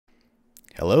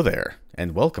Hello there,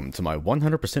 and welcome to my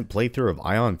 100% playthrough of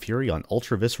Ion Fury on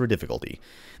Ultra Viscera difficulty.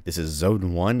 This is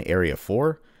Zone 1, Area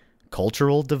 4,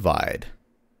 Cultural Divide.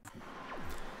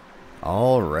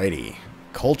 Alrighty,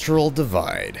 Cultural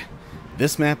Divide.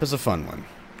 This map is a fun one.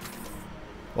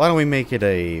 Why don't we make it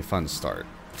a fun start?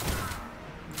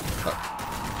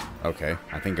 Oh, okay,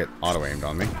 I think it auto-aimed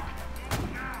on me.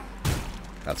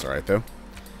 That's alright though.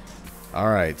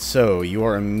 Alright, so you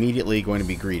are immediately going to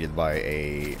be greeted by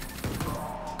a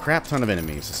crap ton of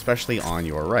enemies, especially on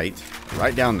your right.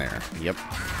 Right down there. Yep.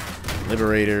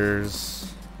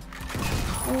 Liberators.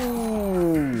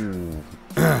 Ooh.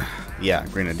 Yeah,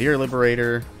 Grenadier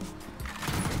Liberator.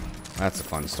 That's a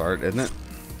fun start, isn't it?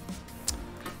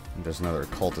 There's another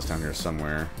cultist down here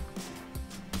somewhere.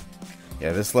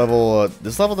 Yeah, this level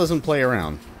doesn't play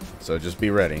around, so just be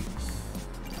ready.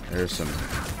 There's some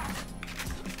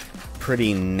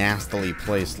pretty nastily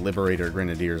placed Liberator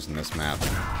Grenadiers in this map.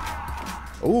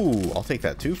 Ooh, I'll take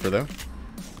that too for though.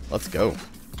 Let's go.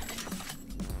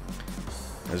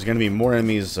 There's going to be more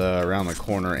enemies around the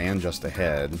corner and just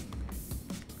ahead.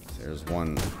 There's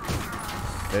one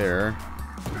there.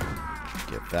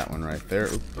 Get that one right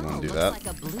there. Oop, don't want to do that. Like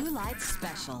a blue light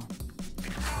special.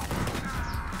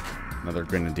 Another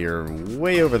Grenadier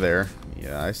way over there.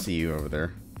 Yeah, I see you over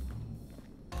there.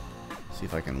 See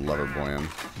if I can lover boy him.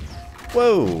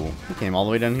 Whoa! He came all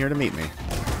the way down here to meet me.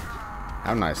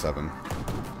 How nice of him.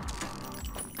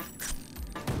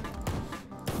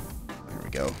 There we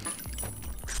go.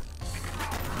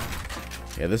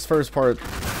 Yeah, this first part...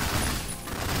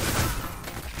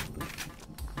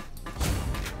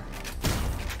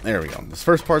 There we go. This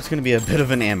first part's going to be a bit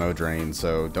of an ammo drain,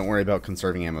 so don't worry about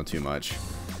conserving ammo too much.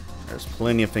 There's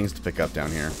plenty of things to pick up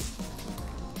down here,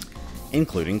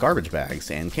 including garbage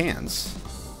bags and cans.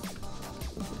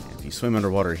 If you swim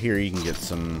underwater here, you can get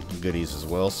some goodies as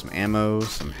well. Some ammo,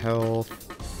 some health,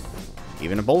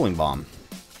 even a bowling bomb.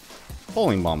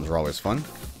 Bowling bombs are always fun.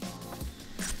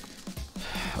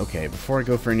 Okay, before I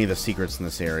go for any of the secrets in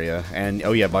this area, and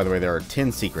oh yeah, by the way, there are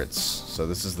 10 secrets. So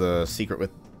this is the secret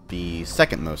with the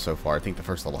second most so far. I think the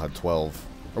first level had 12,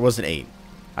 or was it 8?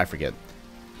 I forget.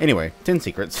 Anyway, 10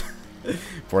 secrets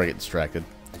before I get distracted.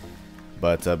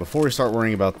 But before we start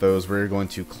worrying about those, we're going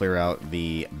to clear out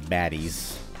the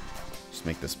baddies. Just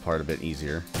make this part a bit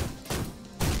easier.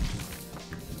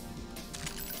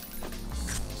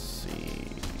 Let's see.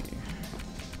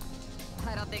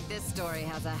 I don't think this story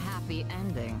has a happy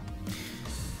ending.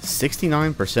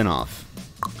 69% off.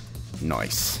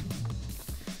 Nice.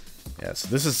 Yeah, so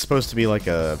this is supposed to be like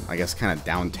a, I guess, kind of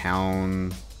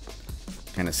downtown,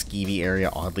 kind of skeevy area.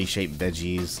 Oddly shaped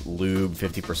veggies, lube,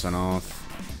 50% off.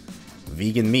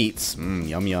 Vegan meats,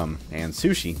 yum yum. And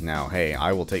sushi. Now, hey,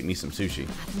 I will take me some sushi.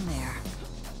 There.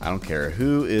 I don't care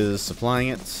who is supplying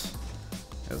it,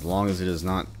 as long as it is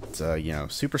not, you know,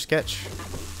 super sketch.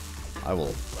 I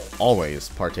will always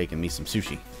partake in me some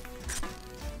sushi.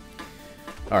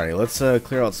 Alright, let's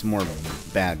clear out some more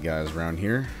bad guys around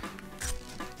here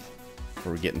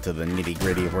before we get into the nitty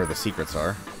gritty of where the secrets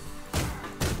are.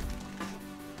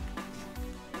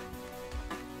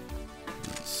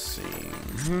 Let's see.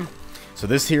 So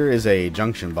this here is a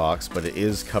junction box, but it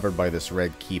is covered by this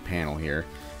red key panel here.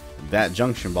 That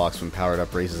junction box, when powered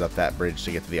up, raises up that bridge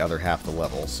to get to the other half of the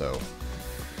level, so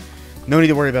no need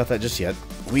to worry about that just yet.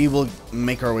 We will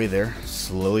make our way there,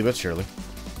 slowly but surely.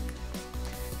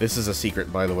 This is a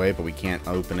secret, by the way, but we can't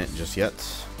open it just yet.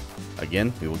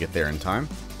 Again, we will get there in time.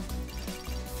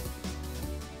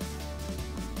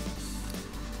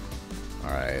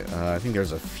 Alright, I think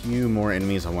there's a few more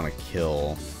enemies I want to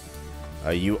kill.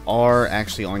 You are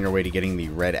actually on your way to getting the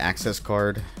red access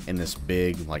card in this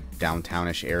big, like,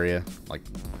 downtownish area, like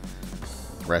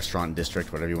restaurant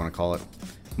district, whatever you want to call it.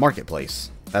 Marketplace.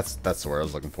 That's the word I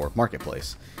was looking for.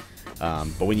 Marketplace.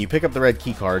 But when you pick up the red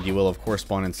key card, you will of course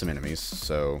spawn in some enemies,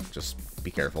 so just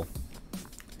be careful.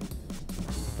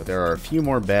 But there are a few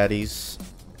more baddies,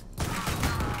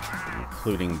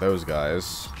 including those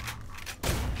guys,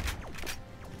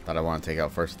 that I want to take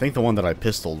out first. I think the one that I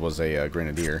pistoled was a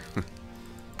grenadier.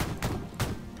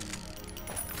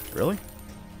 Really?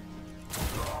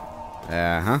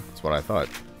 Uh-huh, that's what I thought.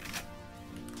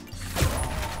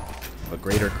 A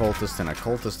greater cultist and a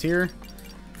cultist here.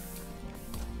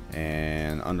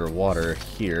 And underwater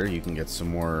here, you can get some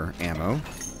more ammo.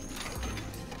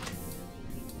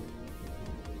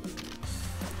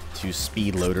 2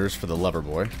 speed loaders for the lover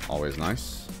boy, always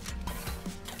nice.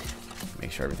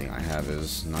 Make sure everything I have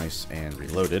is nice and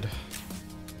reloaded.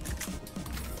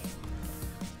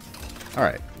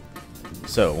 Alright.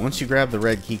 So, once you grab the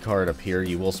red key card up here,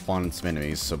 you will spawn in some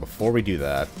enemies. So before we do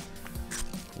that,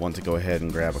 want to go ahead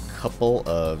and grab a couple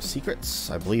of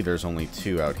secrets. I believe there's only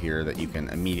 2 out here that you can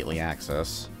immediately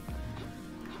access.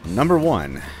 Number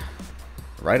 1,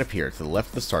 right up here to the left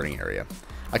of the starting area.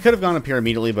 I could have gone up here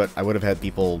immediately, but I would have had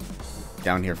people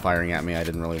down here firing at me. I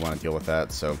didn't really want to deal with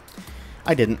that, so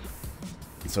I didn't.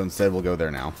 So instead, we'll go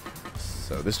there now.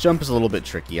 So this jump is a little bit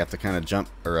tricky. You have to kind of jump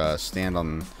or stand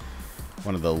on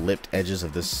one of the lipped edges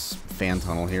of this fan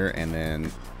tunnel here, and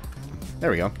then there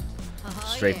we go.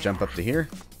 Strafe jump up to here.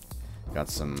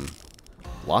 Got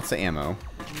lots of ammo.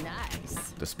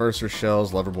 Nice. Disperser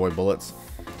shells, Loverboy bullets,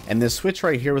 and this switch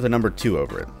right here with a number 2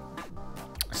 over it.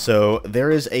 So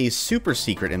there is a super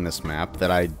secret in this map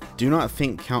that I do not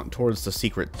think count towards the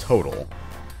secret total.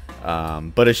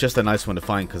 But it's just a nice one to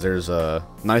find because there's a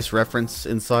nice reference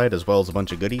inside as well as a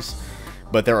bunch of goodies.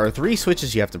 But there are 3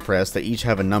 switches you have to press that each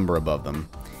have a number above them.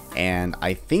 And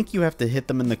I think you have to hit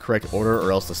them in the correct order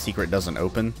or else the secret doesn't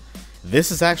open.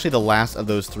 This is actually the last of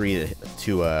those 3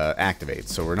 to activate,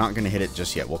 so we're not going to hit it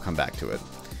just yet. We'll come back to it.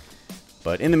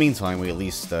 But in the meantime, we at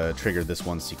least triggered this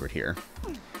one secret here.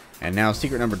 And now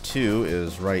secret number 2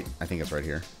 is right, I think it's right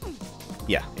here.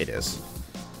 Yeah, it is.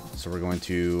 So we're going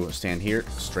to stand here,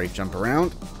 straight jump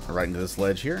around, right into this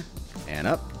ledge here, and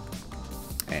up,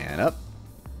 and up,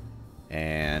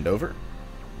 and over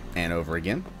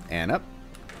again, and up,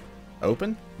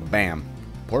 open, bam.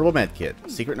 Portable med kit,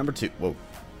 secret number 2, whoa.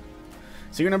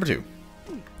 Secret number 2.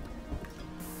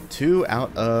 2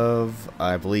 out of,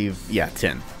 I believe, yeah,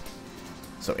 10.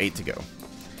 So 8 to go.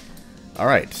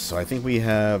 Alright, so I think we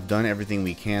have done everything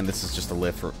we can. This is just a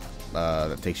lift for,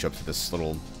 that takes you up to this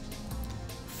little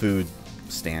food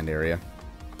stand area.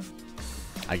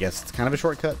 I guess it's kind of a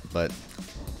shortcut, but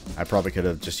I probably could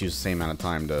have just used the same amount of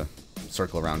time to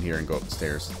circle around here and go up the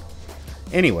stairs.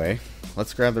 Anyway,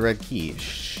 let's grab the red key,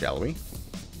 shall we?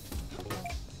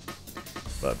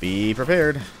 But be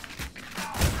prepared.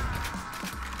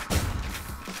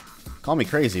 Call me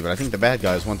crazy, but I think the bad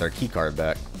guys want their key card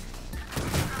back.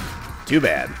 Too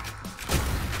bad.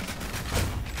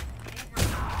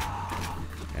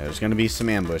 Yeah, there's going to be some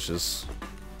ambushes.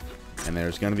 And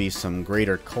there's going to be some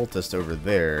greater cultists over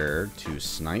there to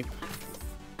snipe.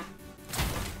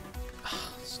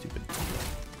 Stupid.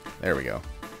 There we go.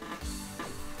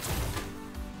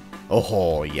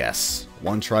 Oh, yes.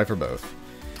 One try for both.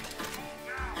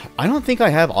 I don't think I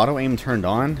have auto-aim turned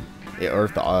on, or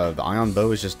if the ion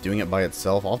bow is just doing it by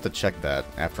itself. I'll have to check that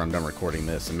after I'm done recording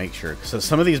this and make sure. So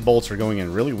some of these bolts are going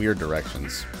in really weird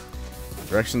directions.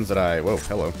 Directions that I, whoa,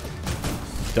 hello,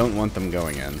 don't want them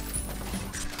going in.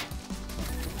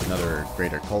 Another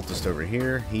greater cultist over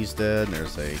here. He's dead.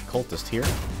 There's a cultist here.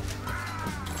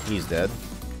 He's dead.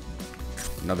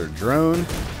 Another drone.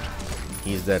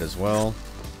 He's dead as well.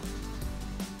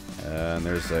 And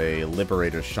there's a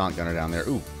Liberator shotgunner down there.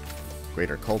 Ooh,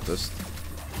 greater cultist.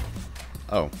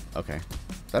 Oh, okay.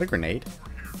 Is that a grenade?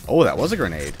 Oh, that was a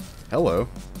grenade. Hello.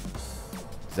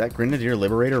 Does that Grenadier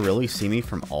Liberator really see me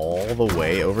from all the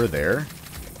way over there?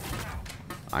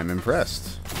 I'm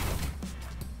impressed.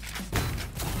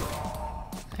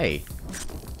 Hey.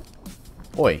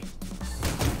 Oi.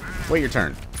 Wait your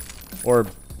turn. Or,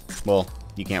 well,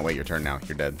 you can't wait your turn now.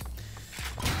 You're dead.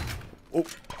 Oh.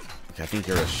 Okay, I think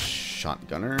you're a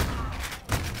shotgunner.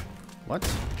 What?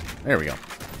 There we go.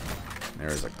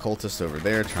 There's a cultist over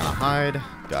there trying to hide.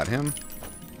 Got him.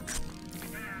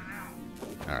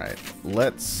 Alright.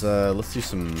 Let's do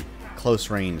some close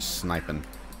range sniping.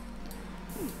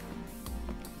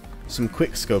 Some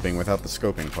quick scoping without the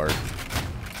scoping part.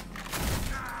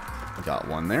 Got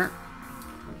one there.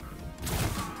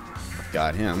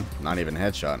 Got him. Not even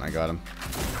headshot, and I got him.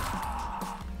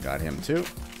 Got him too.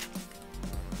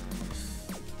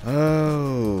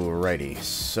 Alrighty.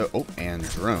 So, oh, and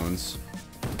drones.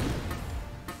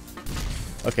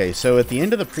 Okay, so at the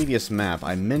end of the previous map,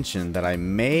 I mentioned that I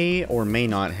may or may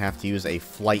not have to use a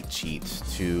flight cheat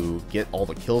to get all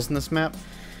the kills in this map.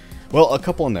 Well, a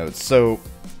couple of notes. So,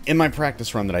 in my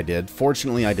practice run that I did,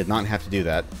 fortunately I did not have to do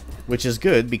that, which is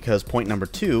good because point number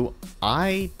 2,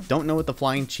 I don't know what the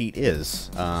flying cheat is.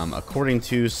 According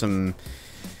to some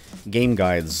game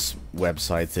guides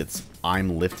websites, it's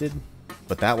I'm lifted,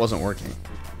 but that wasn't working.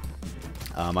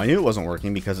 I knew it wasn't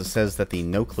working because it says that the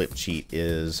no-clip cheat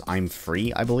is I'm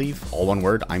free, I believe. All one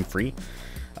word, I'm free.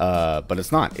 But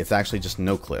it's not. It's actually just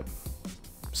no-clip.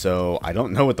 So I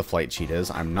don't know what the flight cheat is.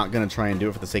 I'm not going to try and do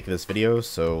it for the sake of this video,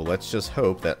 so let's just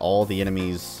hope that all the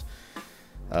enemies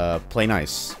play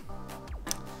nice.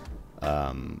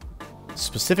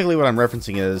 Specifically what I'm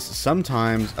referencing is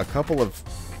sometimes a couple of...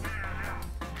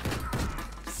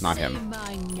 Not him.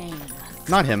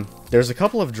 Not him. There's a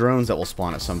couple of drones that will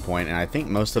spawn at some point, and I think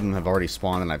most of them have already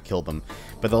spawned and I've killed them.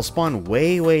 But they'll spawn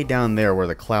way, way down there where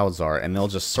the clouds are, and they'll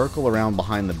just circle around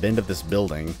behind the bend of this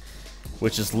building,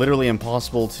 which is literally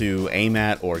impossible to aim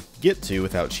at or get to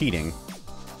without cheating.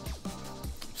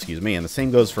 Excuse me, and the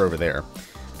same goes for over there.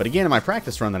 But again, in my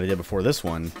practice run that I did before this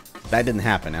one, that didn't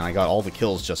happen, and I got all the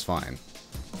kills just fine.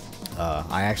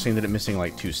 I actually ended up missing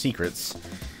like 2 secrets,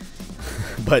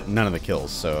 but none of the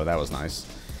kills, so that was nice.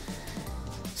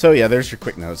 So yeah, there's your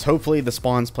quick notes. Hopefully the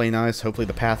spawns play nice, hopefully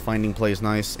the pathfinding plays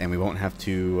nice, and we won't have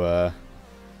to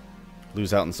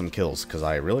lose out on some kills, because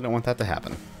I really don't want that to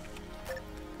happen.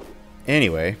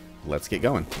 Anyway, let's get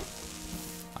going.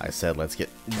 I said let's get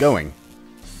going.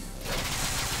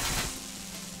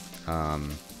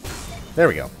 There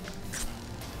we go.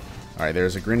 Alright,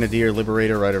 there's a Grenadier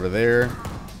Liberator right over there.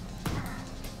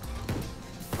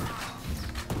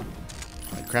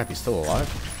 Oh, crap, he's still alive?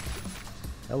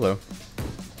 Hello.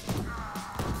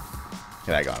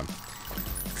 Okay, I got him.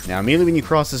 Now, immediately when you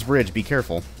cross this bridge, be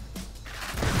careful.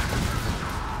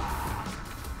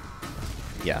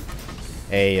 Yeah.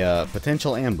 A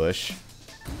potential ambush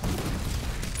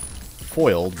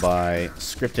foiled by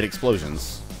scripted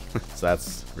explosions. So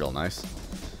that's real nice.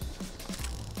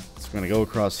 So we're going to go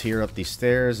across here up these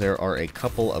stairs. There are a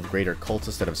couple of greater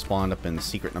cultists that have spawned up in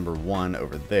secret number 1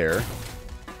 over there.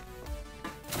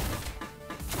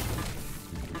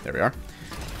 There we are.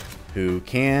 Who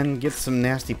can get some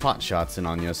nasty pot shots in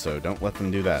on you, so don't let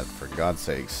them do that, for God's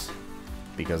sakes.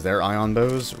 Because their ion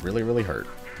bows really, really hurt.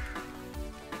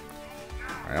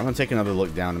 Alright, I'm going to take another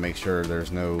look down to make sure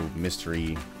there's no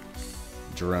mystery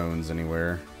drones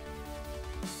anywhere.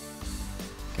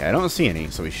 Okay, I don't see any,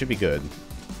 so we should be good.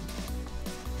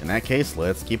 In that case,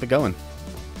 let's keep it going.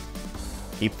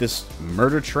 Keep this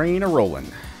murder train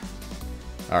a-rolling.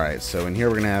 Alright, so in here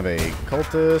we're going to have a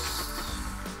cultist.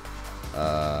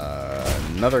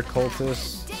 Another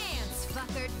cultist. Dance,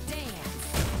 fucker,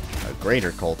 dance. A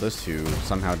greater cultist who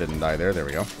somehow didn't die there. There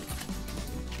we go.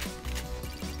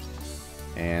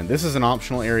 And this is an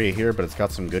optional area here, but it's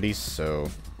got some goodies, so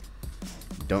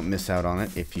don't miss out on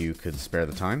it if you could spare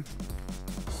the time.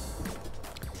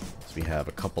 So we have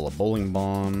a couple of bowling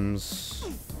bombs,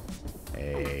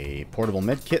 a portable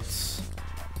medkits,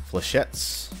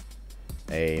 flechettes,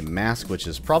 a mask, which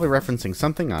is probably referencing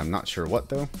something, I'm not sure what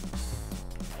though,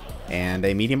 and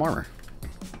a medium armor.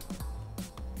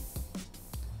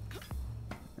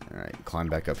 Alright, climb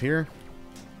back up here.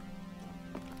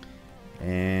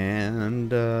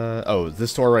 And, oh,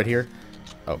 this door right here.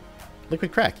 Oh,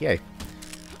 liquid crack, yay.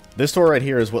 This door right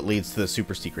here is what leads to the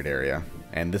super secret area.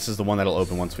 And this is the one that'll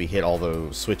open once we hit all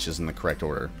those switches in the correct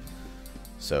order.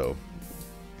 So,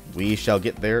 we shall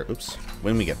get there, oops,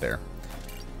 when we get there.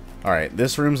 Alright,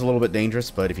 this room's a little bit dangerous,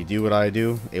 but if you do what I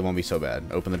do, it won't be so bad.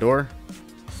 Open the door.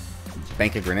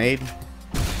 Bank a grenade.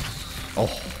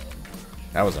 Oh,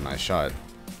 that was a nice shot.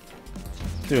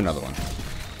 Do another one.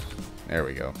 There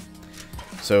we go.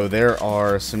 So there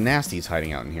are some nasties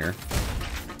hiding out in here.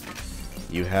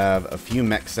 You have a few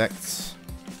mech sects,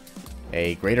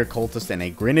 a greater cultist, and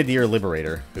a grenadier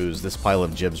liberator, who's this pile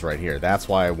of gibs right here. That's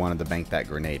why I wanted to bank that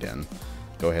grenade in.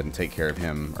 Go ahead and take care of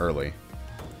him early.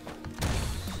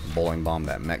 Bowling bomb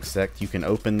that mech sect. You can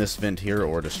open this vent here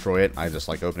or destroy it. I just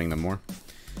like opening them more.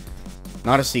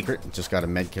 Not a secret, just got a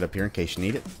med kit up here in case you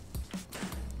need it.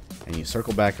 And you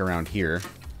circle back around here.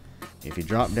 If you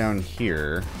drop down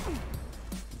here,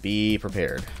 be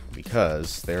prepared,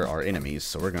 because there are enemies,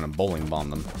 so we're gonna bowling bomb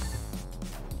them.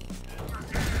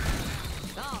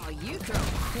 Oh, you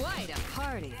throw quite a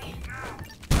party.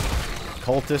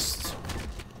 Cultists,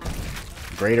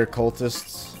 greater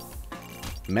cultists,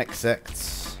 mech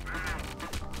sects,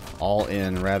 all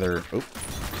in rather... Oh,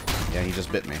 yeah, he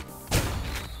just bit me.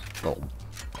 Little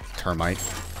termite.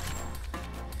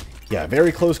 Yeah,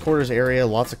 very close quarters area,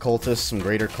 lots of cultists, some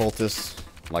greater cultists,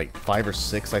 like 5 or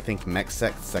 6, I think, mech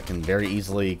sects that can very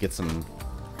easily get some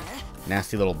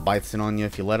nasty little bites in on you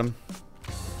if you let them.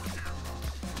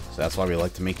 So that's why we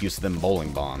like to make use of them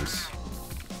bowling bombs.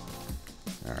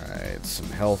 Alright, some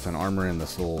health and armor in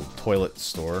this little toilet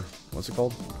store. What's it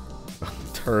called?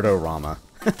 Turdorama.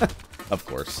 Of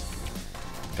course.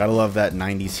 Gotta love that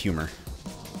 90s humor.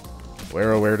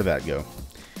 Where oh where did that go?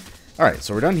 Alright,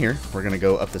 so we're done here. We're gonna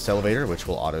go up this elevator, which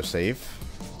will autosave.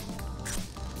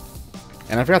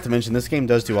 And I forgot to mention, this game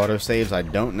does do autosaves. I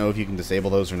don't know if you can disable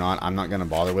those or not. I'm not gonna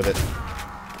bother with it.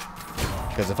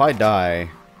 Because if I die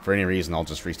for any reason, I'll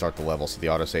just restart the level, so the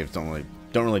autosaves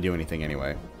don't really do anything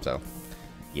anyway. So,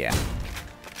 yeah.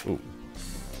 Ooh.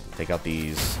 Take out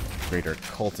these greater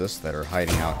cultists that are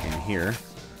hiding out in here.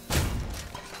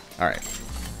 Alright.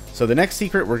 So So the next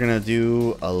secret, we're going to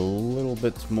do a little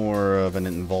bit more of an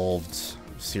involved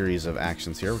series of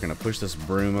actions here. We're going to push this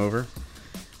broom over.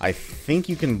 I think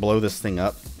you can blow this thing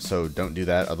up, so don't do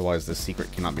that. Otherwise, this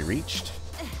secret cannot be reached.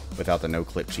 Without the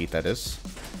no-clip cheat, that is.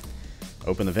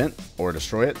 Open the vent, or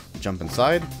destroy it. Jump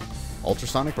inside.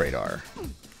 Ultrasonic radar.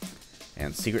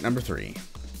 And secret number 3.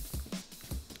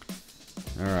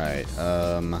 Alright,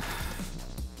 go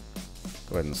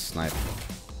ahead and snipe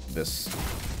this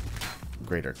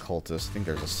greater cultist. I think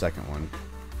there's a second one.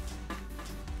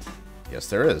 Yes,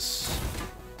 there is.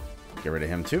 Get rid of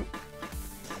him too.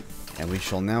 And we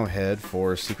shall now head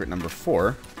for secret number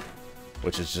 4,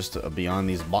 which is just beyond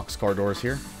these boxcar doors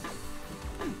here.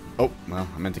 Oh, well,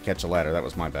 I meant to catch a ladder. That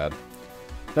was my bad.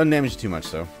 Doesn't damage too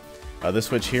much, though. This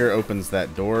switch here opens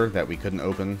that door that we couldn't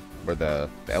open where the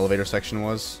elevator section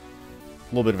was.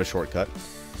 A little bit of a shortcut.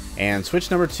 And switch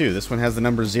number 2, this one has the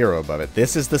number 0 above it.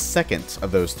 This is the second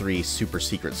of those 3 super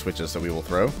secret switches that we will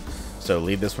throw. So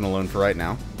leave this one alone for right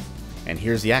now. And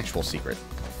here's the actual secret.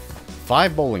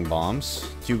 5 bowling bombs,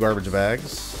 2 garbage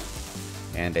bags,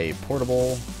 and a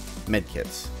portable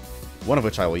medkit. One of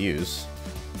which I will use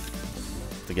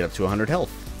to get up to 100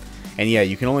 health. And yeah,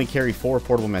 you can only carry 4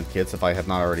 portable medkits if I have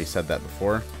not already said that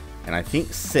before. And I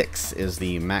think 6 is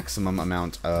the maximum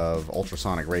amount of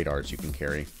ultrasonic radars you can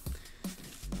carry.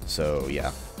 So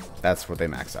yeah, that's what they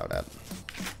max out at.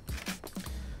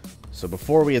 So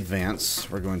before we advance,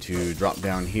 we're going to drop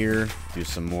down here, do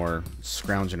some more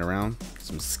scrounging around,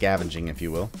 some scavenging if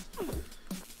you will.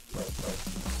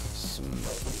 Some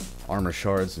armor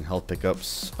shards and health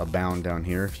pickups abound down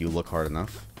here if you look hard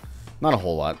enough. Not a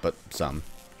whole lot, but some.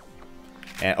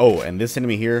 And, oh, and this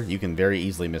enemy here, you can very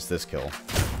easily miss this kill.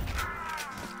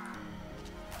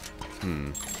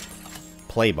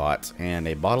 Playbot and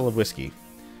a bottle of whiskey.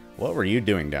 What were you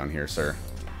doing down here, sir?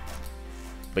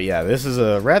 But yeah, this is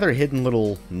a rather hidden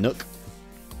little nook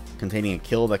containing a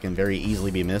kill that can very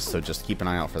easily be missed, so just keep an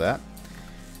eye out for that.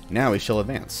 Now we shall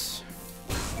advance.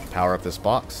 Power up this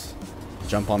box.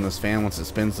 Jump on this fan once it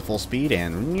spins to full speed,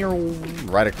 and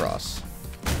right across.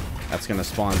 That's going to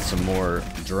spawn some more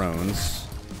drones.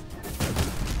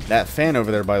 That fan over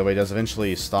there, by the way, does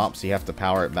eventually stop, so you have to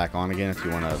power it back on again if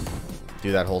you want to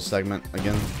do that whole segment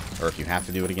again. Or if you have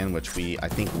to do it again, which I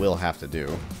think will have to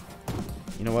do.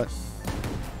 You know what?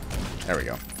 There we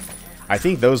go. I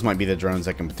think those might be the drones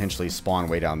that can potentially spawn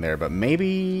way down there, but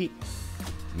maybe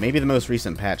the most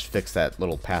recent patch fixed that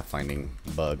little pathfinding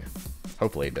bug.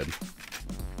 Hopefully it did.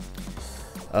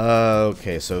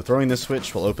 Okay, so throwing this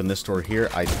switch will open this door here.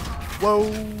 Whoa!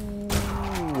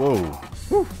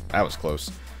 Whew, that was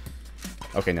close.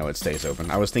 Okay, no, it stays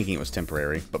open. I was thinking it was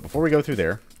temporary. But before we go through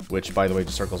there, which, by the way,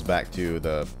 just circles back to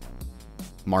the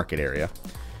market area,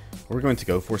 we're going to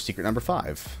go for secret number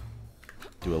 5.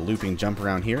 Do a looping jump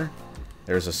around here.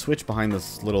 There's a switch behind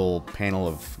this little panel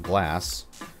of glass.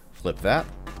 Flip that.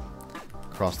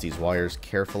 Cross these wires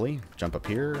carefully. Jump up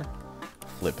here.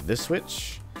 Flip this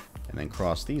switch. And then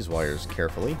cross these wires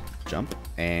carefully. Jump.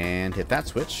 And hit that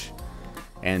switch.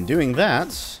 And doing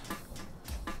that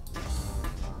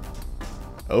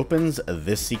opens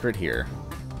this secret here.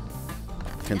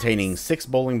 Containing 6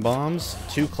 bowling bombs,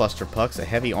 2 cluster pucks, a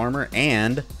heavy armor,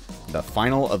 and the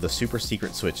final of the super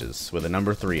secret switches with a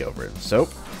number 3 over it. So,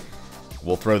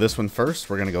 we'll throw this one first.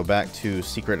 We're going to go back to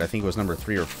secret, I think it was number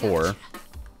 3 or 4.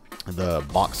 The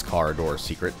boxcar door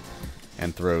secret.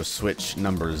 And throw switch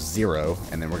number 0.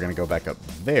 And then we're going to go back up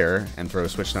there and throw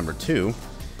switch number 2.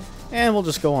 And we'll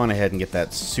just go on ahead and get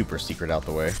that super secret out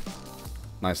the way.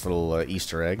 Nice little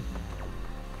Easter egg.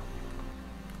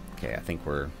 Okay, I think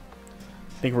we're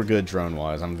good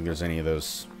drone-wise. I don't think there's any of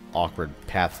those awkward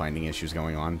pathfinding issues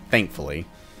going on, thankfully.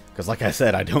 Because like I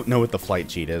said, I don't know what the flight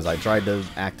cheat is. I tried to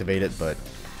activate it, but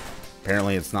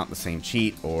apparently it's not the same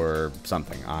cheat or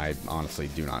something. I honestly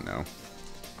do not know.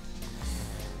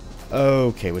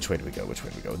 Okay, which way do we go? Which way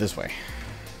do we go? This way.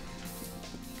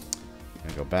 I'm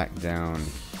gonna go back down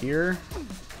here.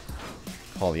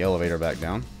 Call the elevator back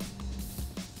down.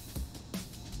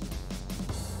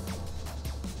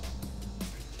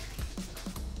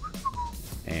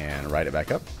 And ride it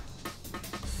back up.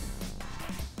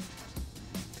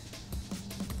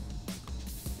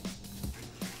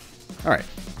 Alright.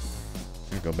 I'm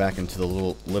gonna go back into the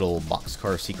little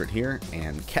boxcar secret here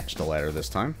and catch the ladder this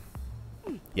time.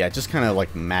 Yeah, it just kind of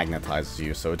like magnetizes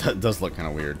you, so it does look kind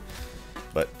of weird.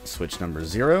 But switch number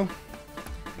 0.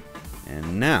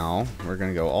 And now we're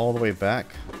gonna go all the way back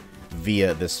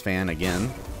via this fan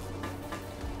again.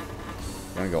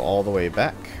 We're gonna go all the way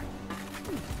back.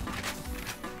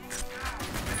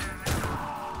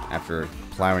 After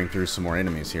plowing through some more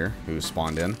enemies here who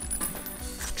spawned in.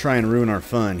 try and ruin our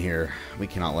fun here. We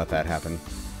cannot let that happen.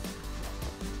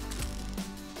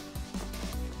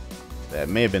 That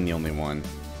may have been the only one.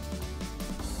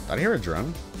 Did I hear a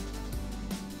drone?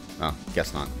 Oh,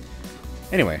 guess not.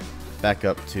 Anyway, back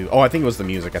up to... Oh, I think it was the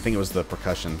music. I think it was the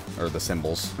percussion, or the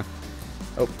cymbals.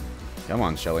 Oh, come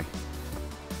on, Shelly.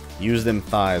 Use them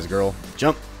thighs, girl.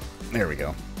 Jump. There we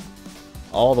go.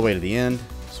 All the way to the end.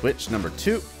 Switch number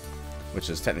 2,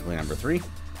 which is technically number 3.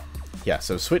 Yeah,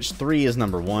 so switch 3 is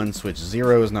number 1, switch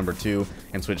 0 is number 2,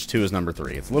 and switch 2 is number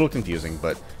 3. It's a little confusing,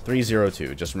 but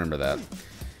 302, just remember that.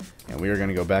 And we are going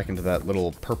to go back into that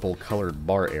little purple colored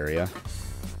bar area.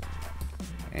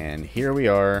 And here we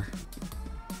are.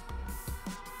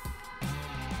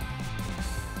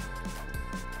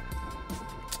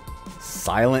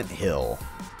 Silent Hill.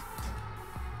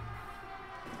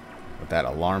 With that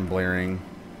alarm blaring,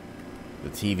 the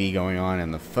TV going on,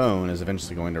 and the phone is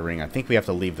eventually going to ring. I think we have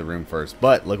to leave the room first,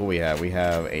 but look what we have. We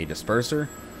have a disperser,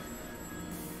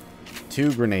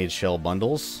 2 grenade shell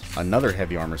bundles, another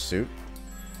heavy armor suit,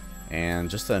 and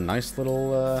just a nice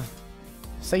little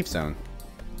safe zone.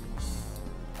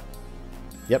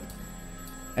 Yep.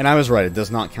 And I was right, it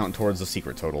does not count towards the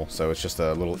secret total, so it's just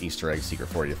a little Easter egg secret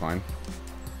for you to find.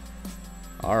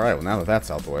 Alright, well now that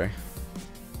that's out the way,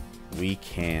 we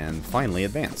can finally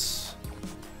advance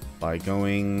by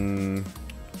going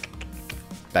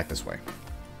back this way.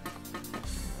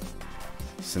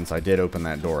 Since I did open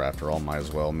that door after all, might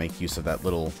as well make use of that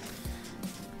little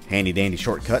handy dandy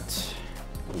shortcut.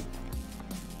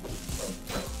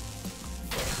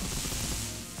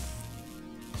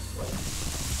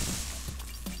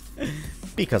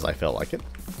 Because I felt like it.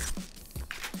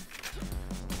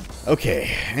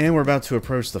 Okay, and we're about to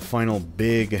approach the final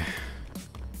big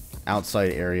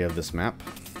outside area of this map.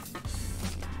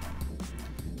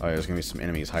 Oh, there's gonna be some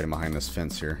enemies hiding behind this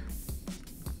fence here.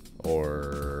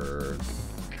 Or...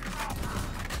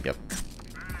 Yep.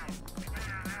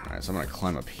 Alright, so I'm gonna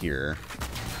climb up here.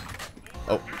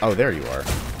 Oh, there you are.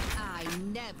 I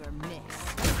never miss.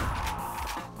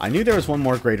 I knew there was one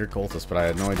more greater cultist, but I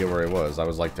had no idea where he was. I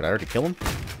was like, did I already kill him?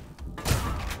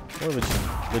 Or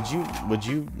would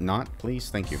you not, please?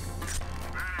 Thank you.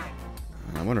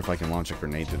 I wonder if I can launch a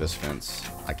grenade through this fence.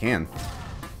 I can.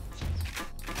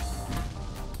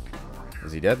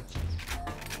 Is he dead?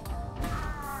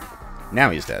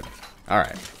 Now he's dead.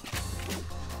 Alright.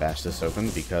 Bash this open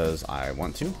because I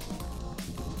want to.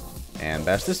 And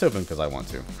bash this open because I want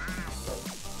to.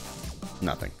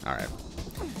 Nothing. Alright.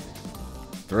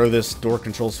 Throw this door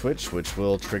control switch, which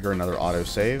will trigger another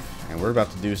autosave. And we're about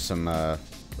to do some,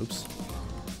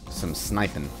 some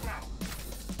sniping.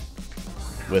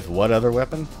 With what other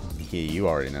weapon? Yeah, you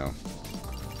already know.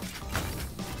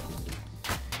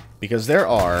 Because there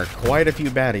are quite a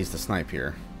few baddies to snipe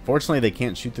here. Fortunately, they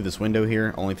can't shoot through this window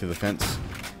here, only through the fence.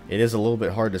 It is a little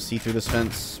bit hard to see through this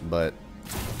fence, but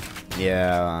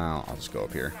yeah, I'll just go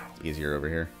up here. It's easier over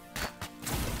here.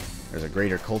 There's a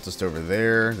greater cultist over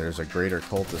there. There's a greater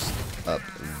cultist up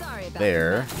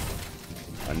there.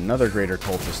 Another greater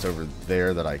cultist over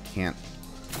there that I can't...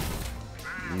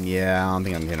 Yeah, I don't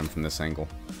think I can hit him from this angle.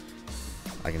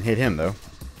 I can hit him, though.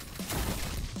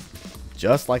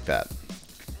 Just like that.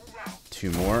 2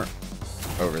 more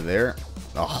over there.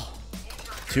 Oh,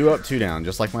 2 up, 2 down,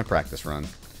 just like my practice run.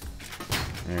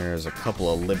 There's a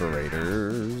couple of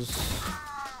liberators.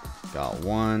 Got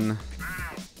 1.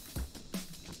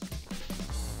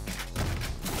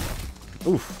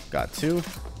 Oof, got 2. I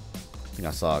think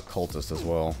I saw a cultist as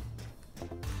well.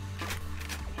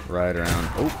 Right around.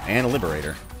 Oh, and a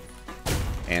liberator.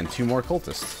 And 2 more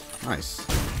cultists. Nice.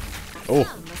 Oh.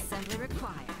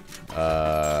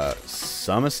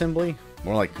 Some assembly?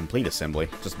 More like complete assembly.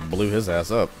 Just blew his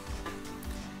ass up.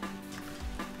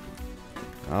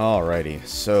 Alrighty,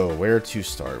 so where to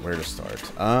start? Where to start?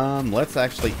 Let's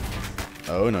actually...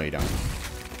 Oh, no you don't.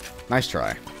 Nice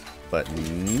try. But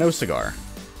no cigar.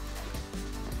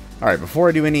 Alright, before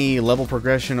I do any level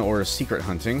progression or secret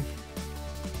hunting,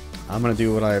 I'm going to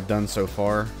do what I have done so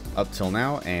far up till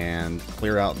now and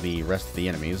clear out the rest of the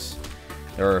enemies.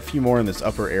 There are a few more in this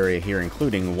upper area here,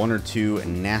 including 1 or 2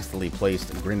 nastily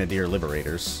placed Grenadier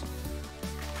Liberators.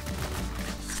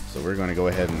 So we're going to go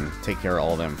ahead and take care of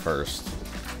all of them first.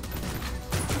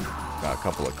 Got a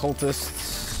couple of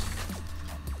cultists.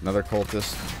 Another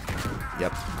cultist.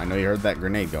 Yep, I know you heard that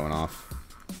grenade going off.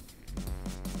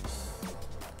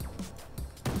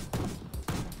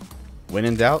 When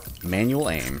in doubt, manual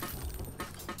aim. Is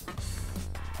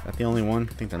that the only one?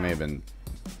 I think there may have been...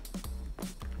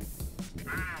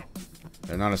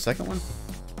 There's not a second one?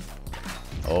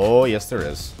 Oh, yes there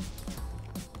is.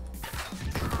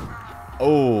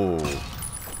 Oh.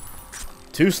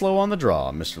 Too slow on the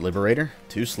draw, Mr. Liberator.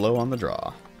 Too slow on the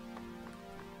draw.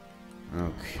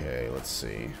 Okay, let's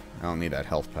see. I don't need that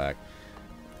health pack.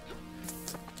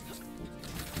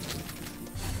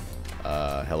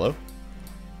 Hello?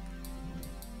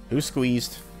 Who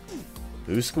squeezed?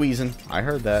 Who's squeezing? I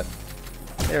heard that.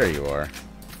 There you are.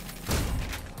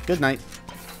 Good night.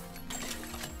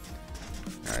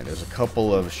 Alright, there's a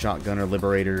couple of shotgunner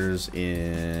liberators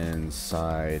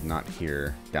inside, not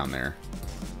here, down there.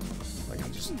 I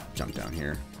can just jump down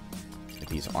here. Get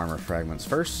these armor fragments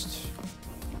first.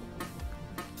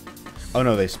 Oh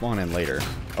no, they spawn in later.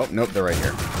 Oh, nope, they're right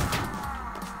here.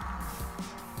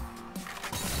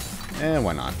 And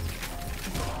why not?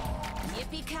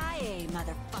 Yippee-ki-yay,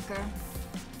 motherfucker.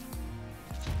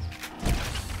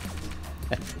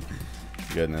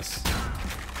 Goodness.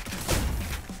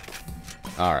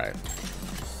 Alright.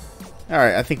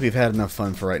 Alright, I think we've had enough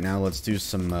fun for right now. Let's do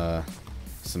some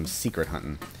secret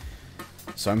hunting.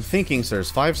 So I'm thinking, so there's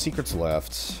 5 secrets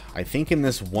left. I think in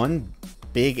this one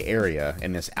big area,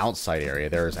 in this outside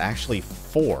area, there's actually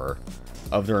 4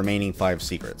 of the remaining 5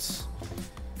 secrets.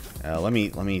 Let me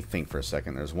think for a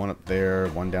second. There's one up there,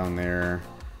 one down there,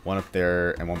 one up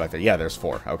there, and one back there. Yeah, there's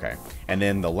 4. Okay. And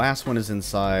then the last one is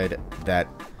inside that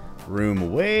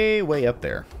room way, way up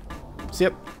there. So,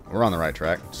 yep, we're on the right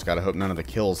track. Just gotta hope none of the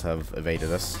kills have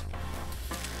evaded us.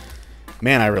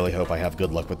 Man, I really hope I have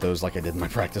good luck with those like I did in my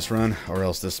practice run, or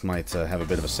else this might have a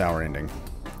bit of a sour ending.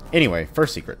 Anyway,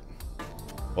 first secret.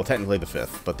 Well, technically the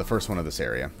 5th, but the first one of this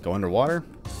area. Go underwater.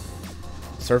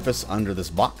 Surface under this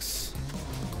box.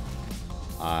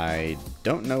 I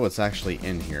don't know what's actually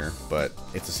in here, but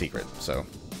it's a secret, so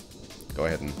go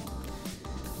ahead and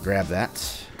grab that.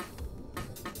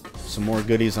 Some more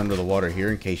goodies under the water here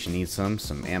in case you need some.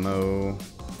 Some ammo.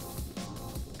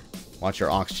 Watch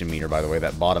your oxygen meter, by the way.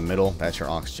 That bottom middle, that's your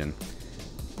oxygen.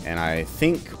 And I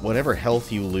think whatever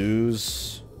health you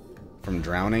lose from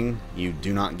drowning, you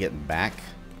do not get back,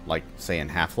 like, say, in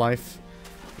Half-Life.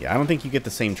 Yeah, I don't think you get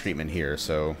the same treatment here,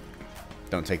 so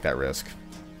don't take that risk.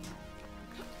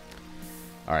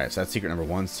 Alright, so that's secret number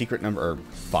 1. Secret number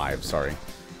 5, sorry.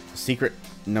 Secret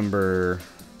number...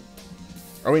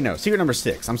 Oh, wait, no. Secret number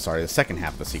 6. I'm sorry, the second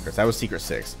half of the secrets. That was secret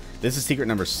 6. This is secret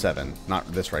number 7.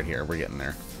 Not this right here. We're getting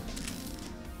there.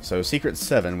 So, secret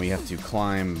 7, we have to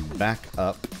climb back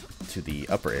up to the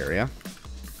upper area.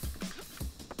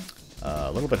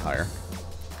 A little bit higher.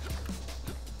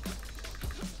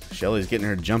 Shelly's getting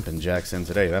her jumping jacks in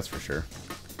today, that's for sure.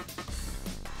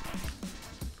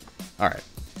 Alright.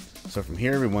 So from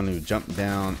here, we want to jump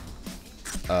down.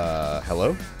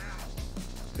 Hello?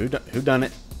 Who done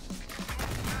it?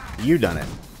 You done it.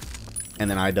 And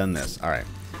then I done this. Alright.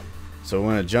 So we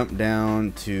want to jump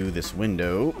down to this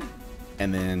window.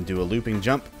 And then do a looping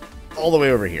jump all the way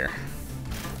over here.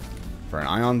 For an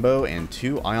ion bow and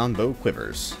 2 ion bow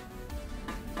quivers.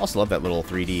 Also love that little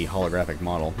 3D holographic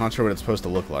model. Not sure what it's supposed to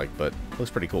look like, but it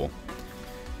looks pretty cool.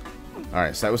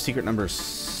 Alright, so that was secret number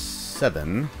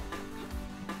 7.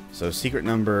 So secret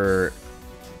number...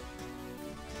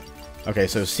 Okay,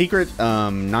 so secret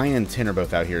 9 and 10 are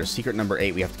both out here. Secret number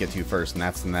 8 we have to get to first, and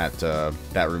that's in that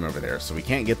that room over there. So we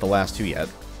can't get the last 2 yet.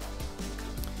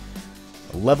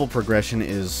 Level progression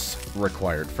is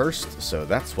required first, so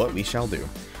that's what we shall do.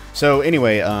 So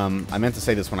anyway, I meant to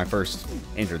say this when I first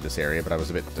entered this area, but I was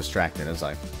a bit distracted, as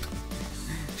I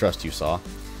trust you saw.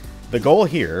 The goal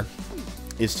here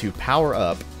is to power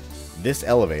up this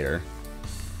elevator.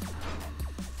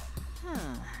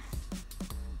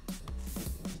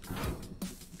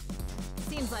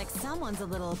 Seems like someone's a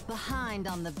little behind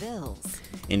on the bills.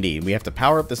 Indeed, we have to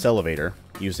power up this elevator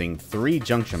using 3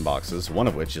 junction boxes, one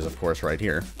of which is, of course, right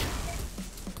here,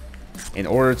 in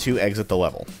order to exit the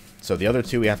level. So the other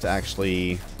 2 we have to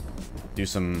actually do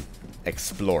some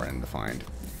exploring to find.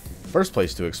 First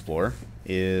place to explore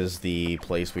is the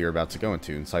place we are about to go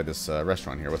into inside this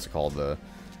restaurant here. What's it called? The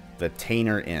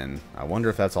Tainer Inn. I wonder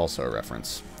if that's also a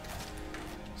reference.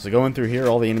 So going through here,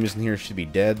 all the enemies in here should be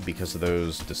dead because of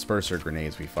those disperser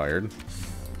grenades we fired.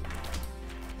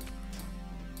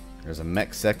 There's a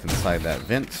mech sect inside that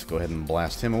vent. Go ahead and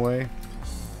blast him away.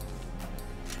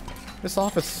 This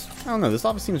office, I don't know, this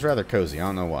office seems rather cozy. I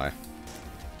don't know why.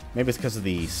 Maybe it's because of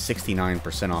the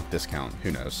 69% off discount.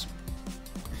 Who knows?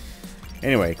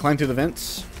 Anyway, climb through the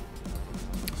vents.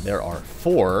 There are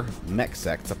 4 mech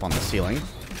sects up on the ceiling.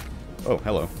 Oh,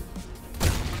 hello.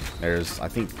 There's, I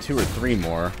think, 2 or 3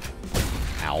 more.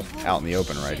 Ow. Out in the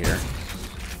open right here.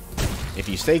 If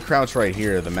you stay crouched right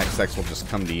here, the mech sects will just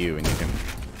come to you and you can...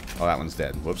 Oh, that one's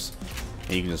dead. Whoops.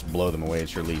 And you can just blow them away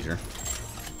at your leisure.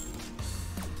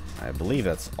 I believe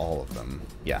that's all of them.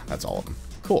 Yeah, that's all of them.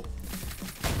 Cool.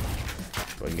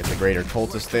 Go ahead and get the greater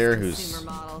cultist there who's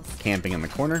Consumer models. camping in the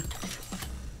corner.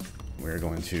 We're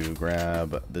going to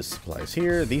grab this supplies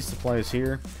here, these supplies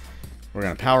here. We're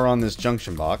going to power on this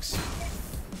junction box.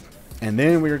 And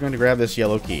then we're going to grab this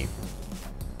yellow key.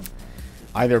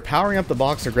 Either powering up the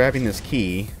box or grabbing this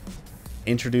key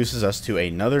introduces us to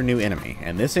another new enemy.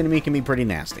 And this enemy can be pretty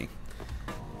nasty.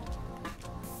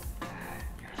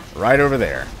 Right over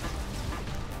there.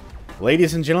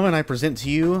 Ladies and gentlemen, I present to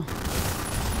you...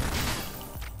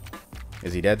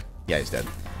 Is he dead? Yeah, he's dead.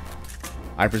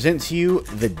 I present to you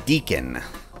the Deacon.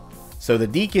 So the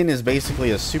Deacon is basically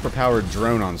a superpowered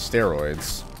drone on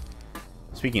steroids.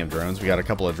 Speaking of drones, we got a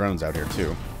couple of drones out here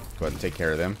too. Go ahead and take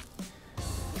care of them.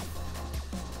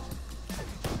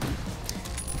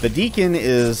 The Deacon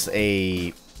is a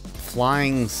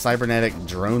flying cybernetic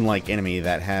drone-like enemy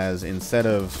that has, instead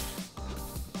of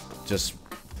just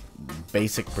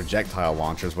basic projectile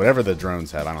launchers, whatever the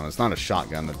drones have, I don't know, it's not a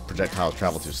shotgun, the projectiles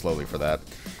travel too slowly for that.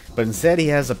 But instead he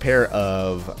has a pair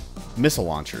of missile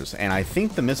launchers, and I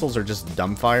think the missiles are just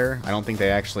dumbfire. I don't think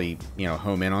they actually, you know,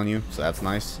 home in on you, so that's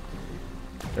nice.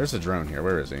 There's a drone here.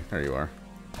 Where is he? There you are.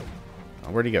 Oh,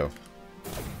 where'd he go?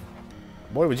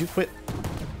 Boy, would you quit?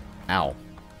 Ow.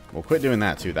 Well, quit doing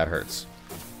that too, that hurts.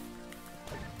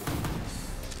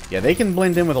 Yeah, they can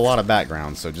blend in with a lot of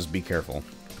background, so just be careful.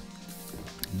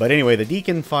 But anyway, the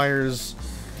Deacon fires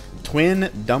twin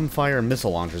dumbfire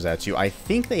missile launchers at you. I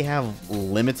think they have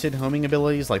limited homing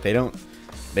abilities. Like, they don't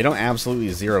absolutely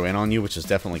zero in on you, which is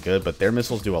definitely good, but their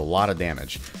missiles do a lot of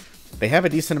damage. They have a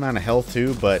decent amount of health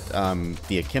too, but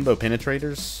the akimbo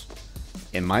penetrators,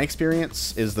 in my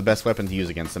experience, is the best weapon to use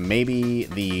against them. Maybe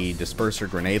the disperser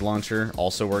grenade launcher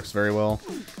also works very well.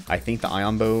 I think the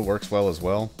ion bow works well as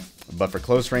well. But for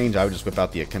close range, I would just whip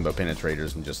out the akimbo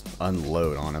penetrators and just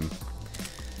unload on them.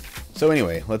 So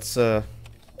anyway, let's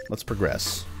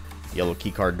progress. Yellow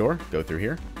keycard door. Go through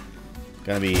here.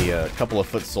 Gonna be a couple of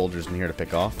foot soldiers in here to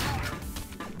pick off.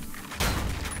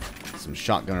 Some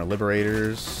shotgunner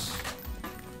liberators.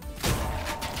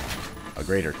 A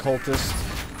greater cultist.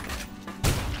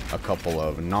 A couple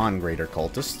of non-greater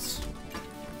cultists.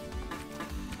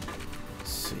 Let's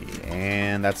see.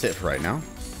 And that's it for right now.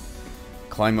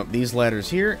 Climb up these ladders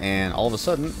here, and all of a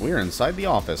sudden, we're inside the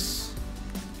office.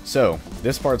 So,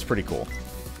 this part's pretty cool.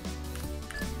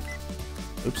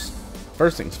 Oops.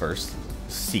 First things first.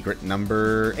 Secret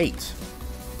number 8.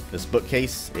 This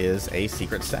bookcase is a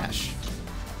secret stash.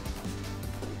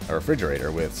 A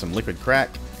refrigerator with some liquid crack,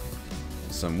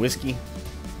 some whiskey,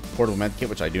 portable medkit,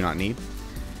 which I do not need,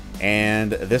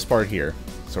 and this part here.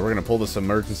 So we're going to pull this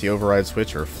emergency override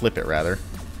switch, or flip it rather,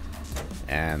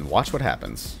 and watch what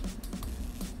happens.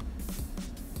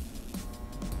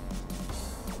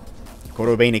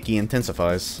 Korobeiniki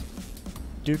intensifies.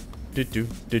 Do do do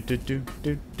do do do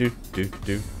do do do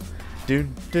do do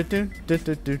do do do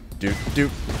do do do.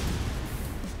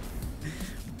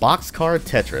 Boxcar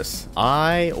Tetris.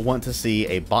 I want to see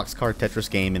a Boxcar Tetris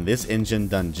game in this engine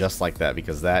done just like that,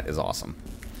 because that is awesome.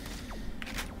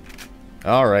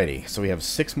 Alrighty, so we have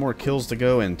 6 more kills to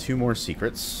go and 2 more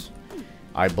secrets.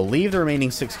 I believe the remaining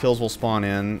 6 kills will spawn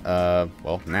in,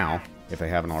 well, now, if they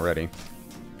haven't already.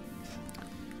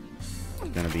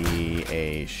 Gonna be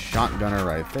a shotgunner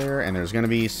right there, and there's gonna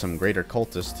be some greater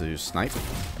cultists to snipe.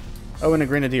 Oh, and a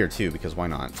grenadier too, because why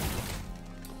not?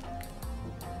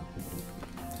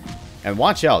 And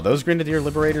watch out, those grenadier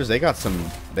liberators, they got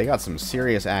some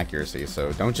serious accuracy,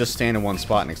 so don't just stand in one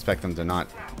spot and expect them to not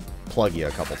plug you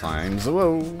a couple times.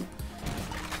 Whoa!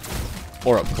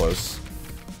 Or up close.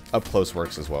 Up close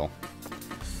works as well.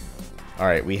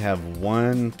 Alright, we have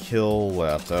 1 kill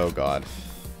left. Oh god.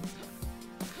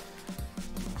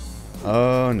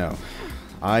 Oh no.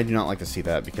 I do not like to see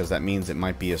that, because that means it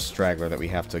might be a straggler that we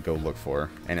have to go look for.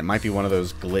 And it might be one of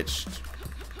those glitched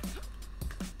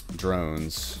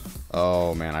drones.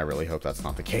 Oh man, I really hope that's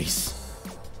not the case.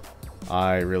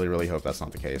 I really, really hope that's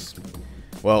not the case.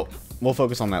 Well, we'll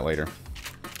focus on that later.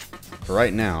 For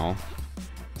right now,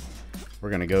 we're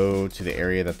going to go to the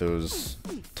area that those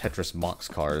Tetris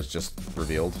boxcars just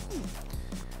revealed.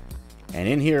 And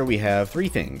in here we have 3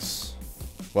 things.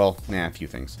 Well, a few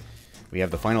things. We have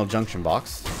the final junction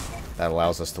box that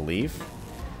allows us to leave.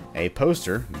 A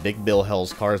poster, Big Bill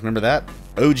Hell's Cars. Remember that?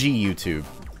 OG YouTube.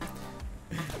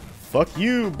 Fuck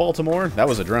you, Baltimore. That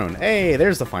was a drone. Hey,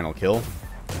 there's the final kill.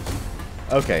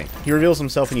 Okay, he reveals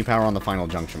himself when you power on the final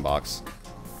junction box.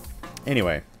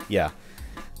 Anyway, yeah.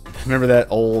 Remember that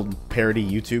old parody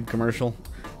YouTube commercial?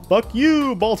 Fuck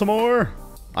you, Baltimore!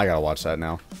 I gotta watch that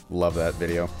now. Love that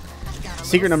video.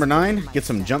 Secret number 9, get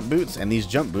some jump boots, and these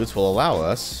jump boots will allow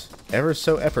us, ever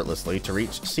so effortlessly, to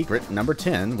reach secret number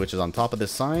 10, which is on top of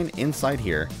this sign inside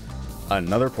here.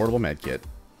 another portable med kit.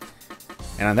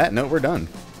 And on that note, we're done.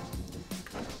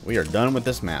 We are done with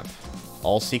this map.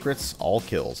 All secrets, all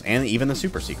kills, and even the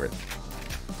super secret.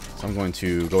 So I'm going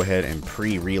to go ahead and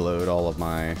pre-reload all of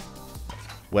my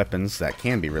weapons that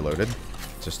can be reloaded,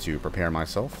 just to prepare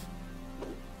myself.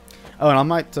 Oh, and I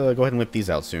might go ahead and whip these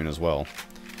out soon as well.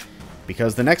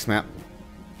 Because the next map...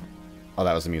 Oh,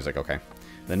 that was the music, okay.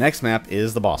 The next map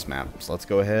is the boss map. So let's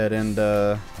go ahead and,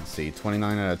 let's see,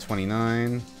 29 out of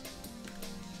 29.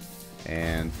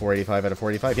 And 485 out of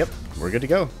 45. Yep, we're good to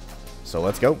go. So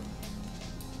let's go.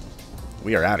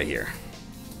 We are out of here.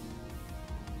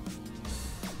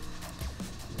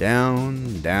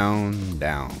 Down, down,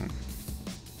 down.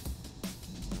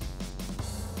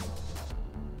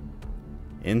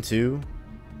 Into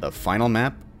the final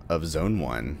map of Zone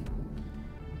 1.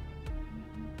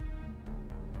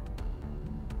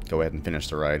 Go ahead and finish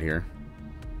the ride here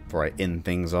before I end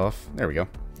things off. There we go.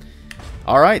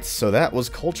 Alright, so that was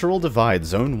Cultural Divide,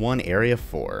 Zone 1, Area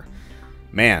 4.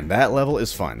 Man, that level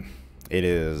is fun. It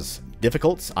is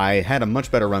difficult. I had a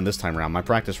much better run this time around. My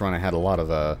practice run, I had a lot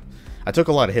of, I took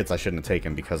a lot of hits I shouldn't have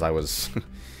taken because I was,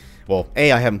 well,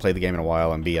 A, I haven't played the game in a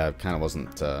while, and B, I kind of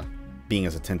wasn't being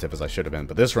as attentive as I should have been.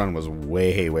 But this run was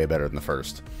way, way better than the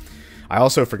first. I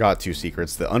also forgot 2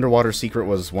 secrets. The underwater secret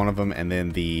was one of them, and then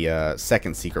the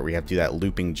second secret, where you have to do that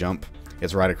looping jump.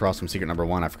 It's right across from secret number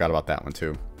 1. I forgot about that one,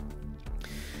 too.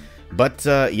 But,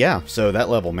 yeah, so that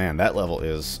level, man, that level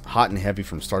is hot and heavy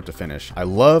from start to finish. I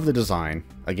love the design.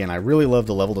 Again, I really love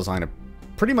the level design of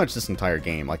pretty much this entire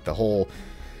game. Like, the whole...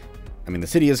 I mean, the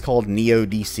city is called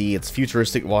Neo-DC. It's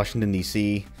futuristic Washington,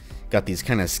 D.C. Got these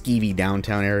kind of skeevy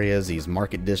downtown areas, these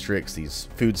market districts, these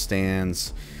food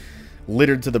stands,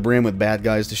 littered to the brim with bad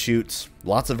guys to shoot.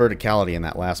 Lots of verticality in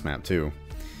that last map, too.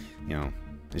 You know,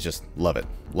 it's just, love it.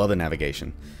 Love the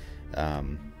navigation.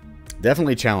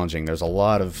 Definitely challenging. There's a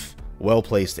lot of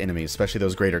well-placed enemies, especially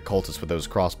those greater cultists with those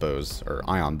crossbows, or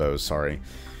ion bows, sorry,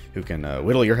 who can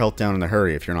whittle your health down in a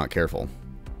hurry if you're not careful.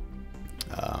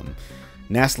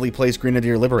 Nastily placed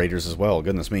Grenadier Liberators as well.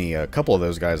 Goodness me, a couple of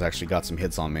those guys actually got some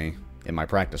hits on me in my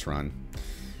practice run.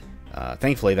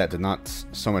 Thankfully, that did not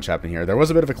so much happen here. There was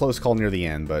a bit of a close call near the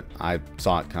end, but I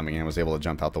saw it coming and was able to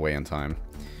jump out the way in time.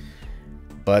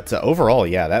 But overall,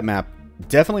 yeah, that map,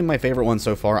 definitely my favorite one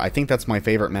so far. I think that's my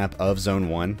favorite map of Zone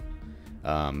 1.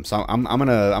 So I'm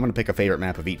gonna pick a favorite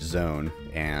map of each zone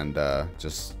and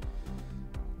just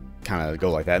kind of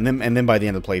go like that. And then by the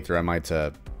end of the playthrough, I might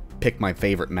pick my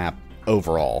favorite map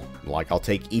overall. Like, I'll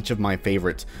take each of my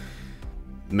favorite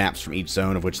maps from each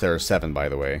zone, of which there are 7, by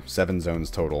the way. 7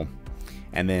 zones total.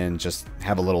 And then just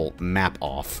have a little map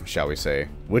off, shall we say.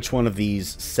 Which one of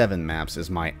these 7 maps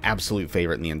is my absolute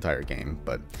favorite in the entire game.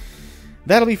 But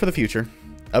that'll be for the future.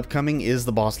 Upcoming is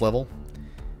the boss level.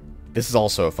 This is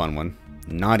also a fun one.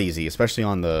 Not easy, especially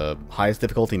on the highest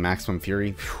difficulty, Maximum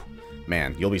Fury. Whew,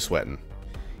 man, you'll be sweating.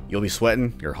 You'll be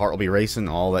sweating, your heart will be racing,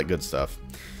 all that good stuff.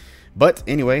 But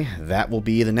anyway, that will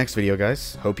be the next video,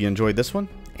 guys. Hope you enjoyed this one.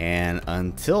 And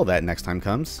until that next time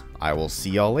comes, I will see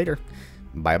y'all later.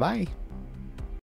 Bye-bye.